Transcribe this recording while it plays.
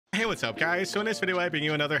Hey, what's up guys? So in this video I bring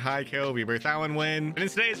you another high kill Rebirth Island win, and in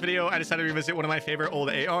today's video I decided to revisit one of my favorite old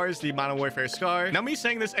ARs, the Modern Warfare Scar. Now me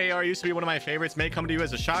saying this AR used to be one of my favorites may come to you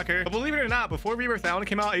as a shocker, but believe it or not, before Rebirth Island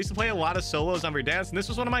came out I used to play a lot of solos on Verdansk, and this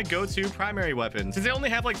was one of my go-to primary weapons. Since I only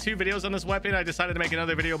have like 2 videos on this weapon, I decided to make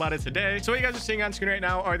another video about it today. So what you guys are seeing on screen right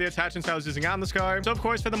now are the attachments I was using on the Scar. So of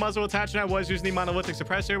course for the muzzle attachment I was using the monolithic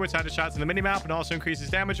suppressor, which added shots in the minimap and also increases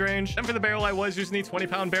damage range. And for the barrel I was using the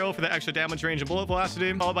 20-pound barrel for the extra damage range and bullet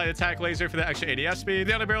velocity, followed by the attack laser for the extra ADS speed.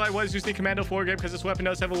 The other barrel I was using the commando foregrip because this weapon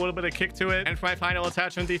does have a little bit of kick to it. And for my final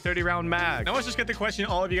attachment, the 30-round mag. Now let's just get the question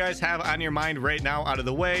all of you guys have on your mind right now out of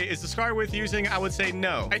the way. Is the Scar worth using? I would say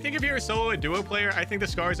no. I think if you're a solo or duo player, I think the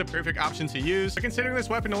Scar is a perfect option to use. But considering this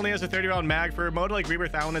weapon only has a 30-round mag, for a mode like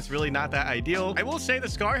Rebirth Island, it's really not that ideal. I will say the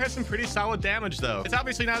Scar has some pretty solid damage though. It's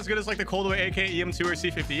obviously not as good as like the Coldaway AK, EM2, or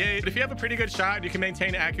C58, but if you have a pretty good shot and you can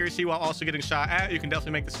maintain accuracy while also getting shot at, you can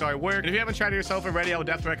definitely make the Scar work. And if you haven't tried it yourself already, I would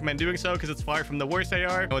definitely recommend doing so because it's far from the worst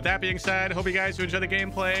AR. And with that being said, hope you guys enjoy the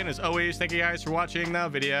gameplay, and as always, thank you guys for watching the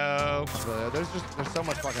video. There's so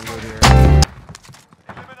much fucking loot here.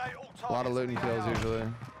 A lot of loot and kills usually.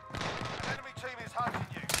 Enemy team is hunting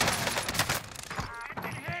you.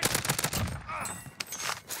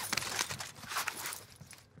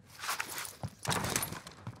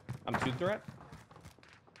 I'm 2 threat.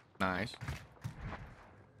 Nice.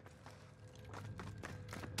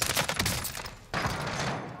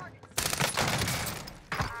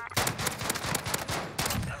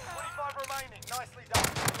 Nicely done.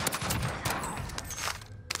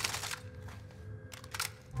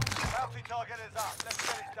 Bounty target is up. Let's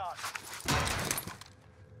get it done.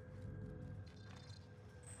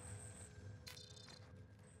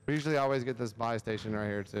 We usually always get this buy station right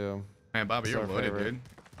here too. Man, Bobby, It's you're our loaded, favorite. dude.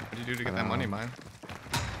 What did you do to get that money, man?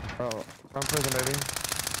 Oh, from prison, baby.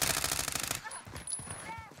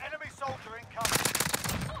 Enemy soldier incoming.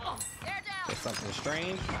 There's something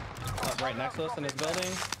strange up right next to us in this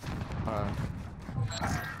building.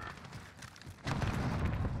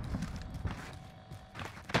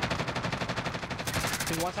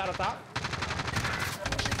 He's one side of top.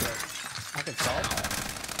 I can solve.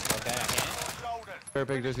 Okay, I can't.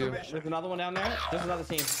 Bearpig, just you. There's another one down there. There's another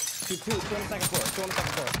team. Two on the second floor. 2 on the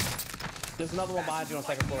second floor. There's another one behind you on the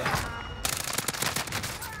second floor.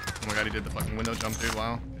 Oh my god, he did the fucking window jump, dude.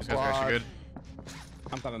 Wow. These guys are actually good.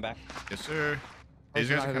 I'm coming back. Yes, sir. These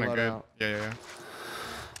guys are kind of good. Yeah.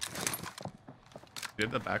 He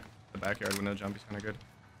did the backyard window jump. He's kind of good.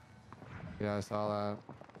 Yeah, I saw that.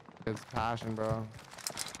 It's passion, bro.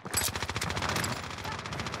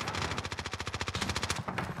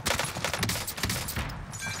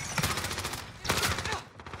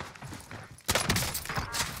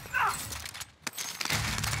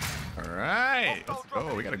 Alright, let's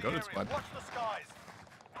go. We got a goated squad. Watch the skies.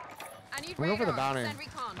 I need We go for the radar. bounty. Send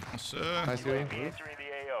recon. Yes, sir. Nice, Huey. Entering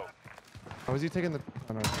the AO. Oh, is he taking the...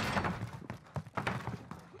 Oh, no.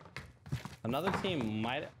 Another team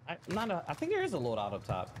might. I think there is a loadout up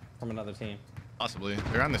top from another team. Possibly.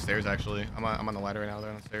 They're on the stairs, actually. I'm on the ladder right now. They're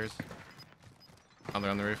on the stairs. Oh,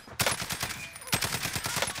 they're on the roof.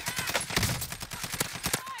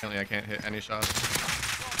 Apparently, I can't hit any shots.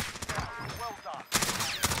 Well done.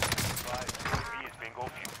 UAV is bingo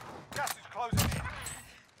fuel. Gas is closing in.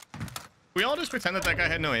 We all just pretend that guy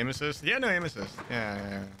had no aim assist. Yeah, no aim assist.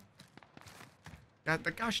 Yeah. God,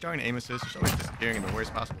 the gosh darn aim assist is always disappearing in the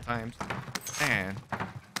worst possible times. Man.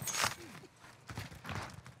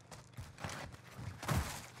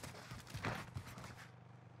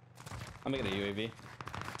 I'm gonna get a UAV.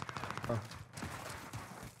 Oh.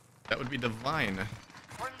 That would be divine.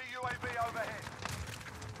 Friendly UAV overhead.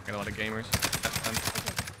 Got a lot of gamers.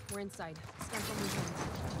 Okay, we're inside. Stand for movement.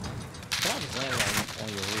 Can I just land on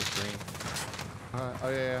your roof screen? Oh,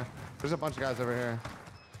 yeah. There's a bunch of guys over here.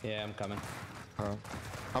 Yeah, I'm coming.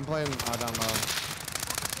 I'm playing down low.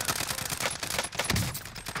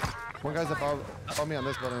 One guy's above me on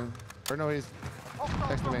this building. Or no, he's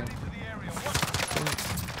next to me. Into the area.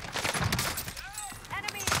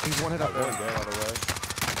 Enemy. He's one hit up there. By the way.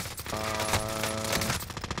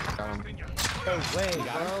 Got him. No way,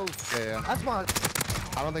 bro. Yeah. That's one.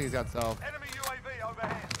 I don't think he's got self. Enemy UAV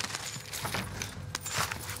overhead.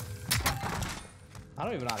 I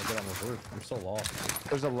don't even know how to get on this roof. I'm so lost.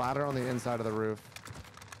 There's a ladder on the inside of the roof.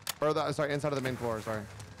 Or sorry, inside of the main floor. Sorry.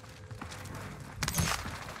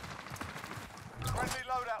 Friendly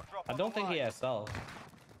loadout drop. I don't think he has stealth.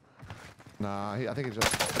 Nah, I think he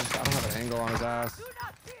just I don't have an angle on his ass.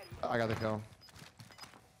 I got the kill.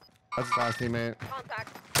 That's his last teammate.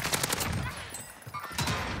 Contact.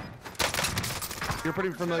 You're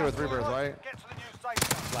pretty familiar with Rebirth, right? Get to the new safe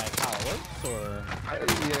zone. like how it works, or?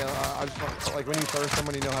 Yeah, I just want, like when you thirst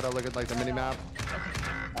someone, you know how to look at like the mini map.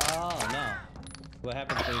 Oh no. What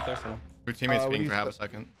happens when you thirst them? Your teammates when ping you for half a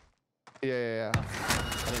second. Yeah. I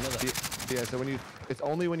didn't know that. Yeah, so it's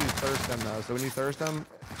only when you thirst them though. So when you thirst them,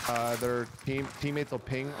 their teammates will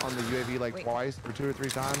ping on the UAV like twice or 2 or 3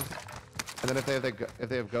 times, and then if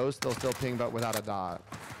they have ghosts, they'll still ping but without a dot.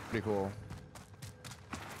 Pretty cool.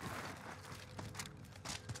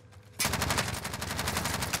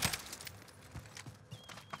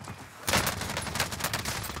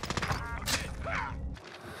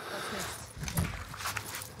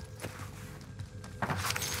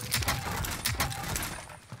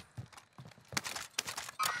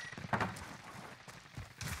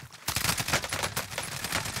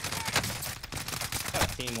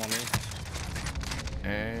 Team on me.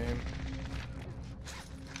 And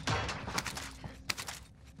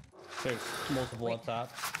There's multiple up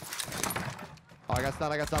top. Oh, I got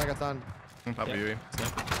stunned. I'm probably you.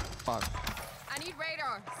 Fuck. I need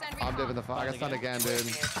radar. Send I'm recon. dipping the fuck. I got stunned again, dude.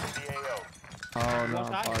 UAV entering the AO. Oh no,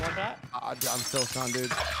 One shot, fuck. one shot. I'm still stunned, dude.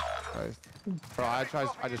 Christ. Bro, I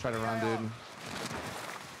just tried to run, dude.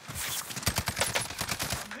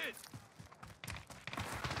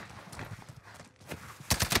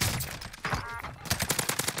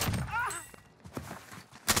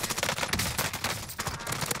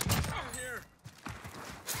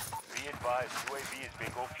 Be advised, UAV is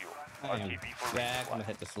bingo fuel. I am RTV for back. I'm gonna resupply.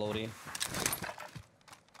 hit the floaty.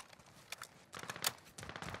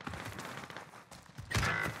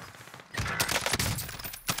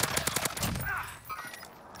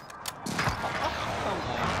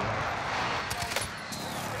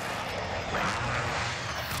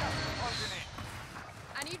 Closing in.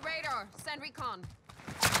 I need radar. Send recon.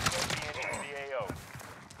 UAV entering the AO. Oh,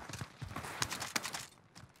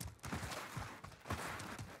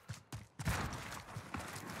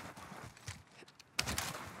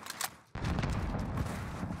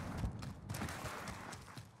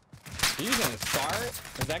 Are you gonna start?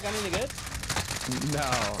 Is that gun any good? No.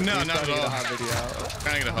 No, He's not trying at to get all. a hot video.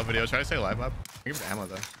 Trying to get a hub video. Try to stay alive up. Give it ammo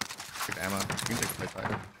though. Give it ammo. You can take the place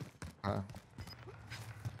back.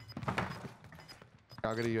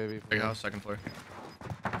 I'll get a UAV. Big house, second floor.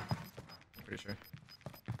 Pretty sure.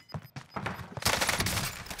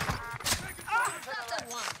 That's the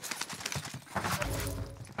one.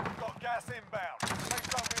 Got gas inbound. Safe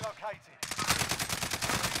zone relocated.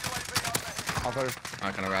 UAV overhead. I'll throw.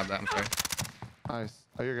 I kind of robbed that. I'm sorry. Nice.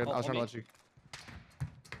 Oh, you're good. I was trying to let you.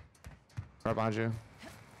 Right behind you.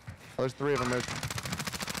 Oh, there's 3 of them. There's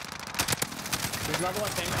another one,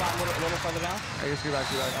 same spot, a little further down. I guess you back.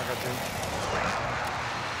 I got 2.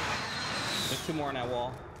 There's 2 more on that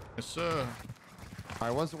wall. Yes, sir. All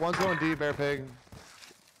right, one's going deep, Bearpig.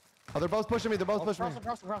 Oh, they're both pushing me. They're both pushing me.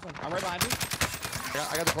 Cross him. I'm right behind you.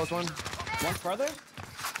 I got the close one. One further.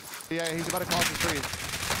 Yeah, he's about to cross the street.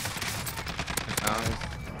 Down.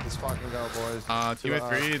 Let's fucking go, boys. 2 or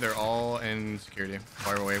 3, they're all in security.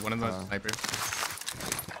 Far away. One of them is sniper.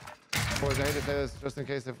 Boys, I hate to say this, just in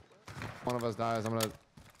case if one of us dies, I'm gonna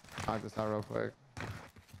knock this out real quick.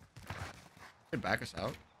 Could back us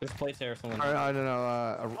out. There's plates there. Someone. All right, I don't know.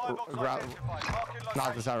 Live box identified. Marking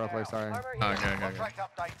Knock this out real quick. location. Sorry. Okay. Contract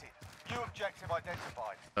updated. New objective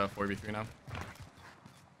identified. 4v3 now.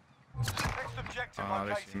 Next objective They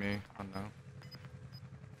located. see me. Oh no.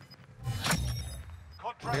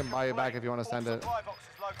 Contract I can buy you back complete. if you want to send All it. supply boxes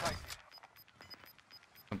located.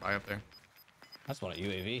 Some buy up there. That's one at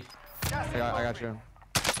UAV. Gas I got inbound. you.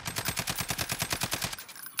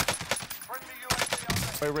 Friendly UAV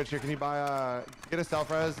overhead. Wait, Rich, here, can you buy get a self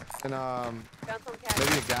res and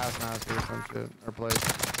maybe a gas mask or some shit or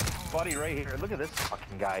plate. Buddy, right here. Look at this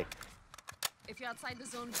fucking guy. If you're outside the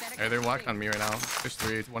zone, better Hey, they're walking on me right now. There's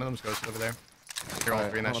 3. One of them's ghosted over there. They're all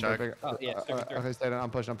 3 in that hold on, shack. Bearpig. Oh, yeah, Okay, stay down. I'm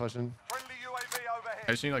pushing. Friendly UAV overhead.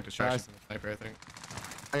 I just need like distraction Nice. from the sniper, I think.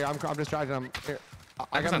 Hey, I'm distracted. Here.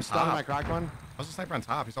 I got Sniper's him on stunned in top. my cracked one. How's the sniper on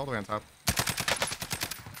top? He's all the way on top.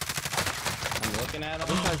 I'm looking at him.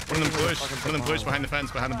 One of them push behind the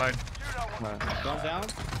fence, behind the bike. You know what? Guns down.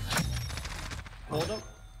 Hold him.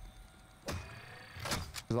 Is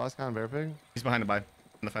the last guy on Bearpig? He's behind the bike,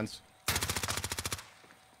 on the fence.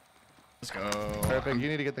 Let's go. Bearpig, you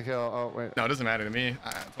need to get the kill. Oh, wait. No, it doesn't matter to me.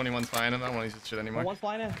 21's fine. I don't want to use this shit anymore. One's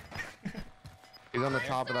flying in. He's on the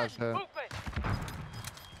top of that shit.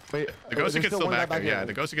 Wait, The ghost there's gets still one guy back there. here. Yeah,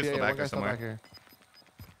 the ghost gets still one back there guy's somewhere. here.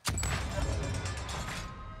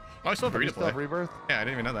 Oh, I still have a You still have redeploy. Rebirth? Yeah, I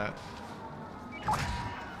didn't even know that.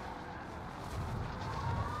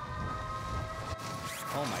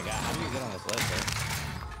 Oh my god, how do you get on this ledge there?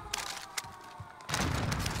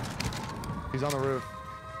 He's on the roof.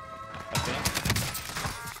 That's him.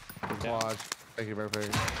 watch. Thank you, Bearpig.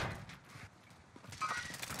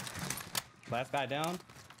 Last guy down.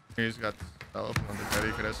 He's got self on the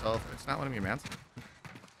ready for self. It's not letting me man.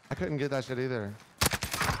 I couldn't get that shit either.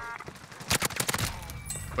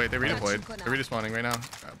 Wait, they redeployed. They're respawning right now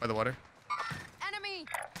by the water. Enemy!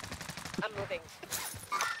 I'm moving.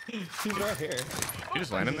 He's right here. You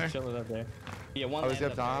just landing there? Chilling up there. Yeah, one. Oh, is he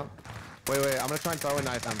up top? Wait, I'm gonna try and throw a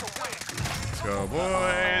knife him. Let's go, boys.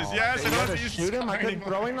 Yes, You I had know to you shoot him? I couldn't anymore.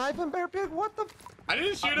 throw a knife him, Bearpig? What the? I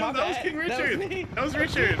didn't shoot him. My That was bad. King That was Richard. me. That was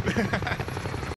Richard.